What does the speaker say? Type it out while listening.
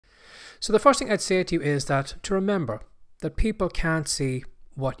So the first thing I'd say to you is that to remember that people can't see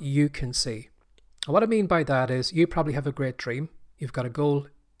what you can see. And what I mean by that is you probably have a great dream. You've got a goal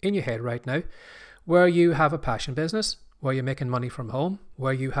in your head right now where you have a passion business, where you're making money from home,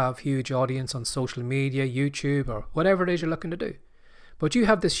 where you have huge audience on social media, YouTube, or whatever it is you're looking to do. But you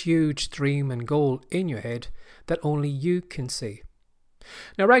have this huge dream and goal in your head that only you can see.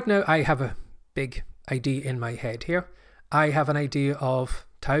 Now, right now, I have a big idea in my head here. I have an idea of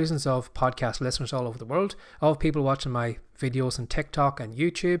thousands of podcast listeners all over the world, of people watching my videos on TikTok and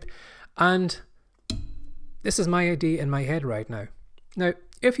YouTube, and this is my idea in my head right now. Now,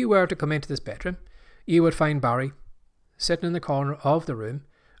 if you were to come into this bedroom, you would find Barry sitting in the corner of the room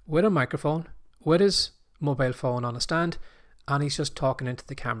with a microphone, with his mobile phone on a stand, and he's just talking into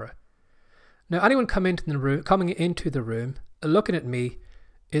the camera. Now, anyone coming into the room, looking at me,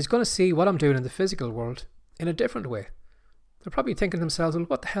 is going to see what I'm doing in the physical world in a different way. They're probably thinking to themselves, well,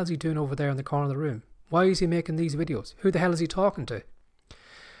 what the hell is he doing over there in the corner of the room? Why is he making these videos? Who the hell is he talking to?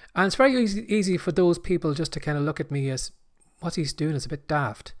 And it's very easy for those people just to kind of look at me as what he's doing is a bit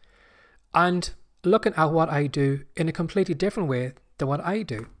daft. And looking at what I do in a completely different way than what I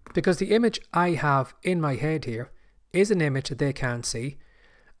do. Because the image I have in my head here is an image that they can't see.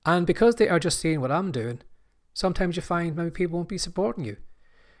 And because they are just seeing what I'm doing, sometimes you find maybe people won't be supporting you.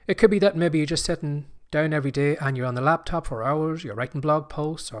 It could be that maybe you're just sitting down every day and you're on the laptop for hours, you're writing blog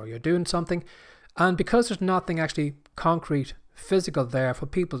posts or you're doing something. And because there's nothing actually concrete, physical there for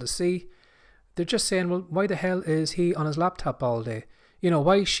people to see, they're just saying, well, why the hell is he on his laptop all day? You know,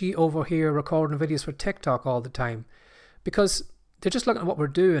 why is she over here recording videos for TikTok all the time? Because they're just looking at what we're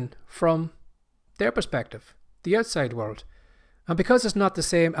doing from their perspective, the outside world. And because it's not the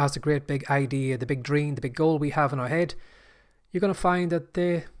same as the great big idea, the big dream, the big goal we have in our head, you're going to find that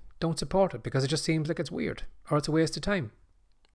they don't support it because it just seems like it's weird or it's a waste of time.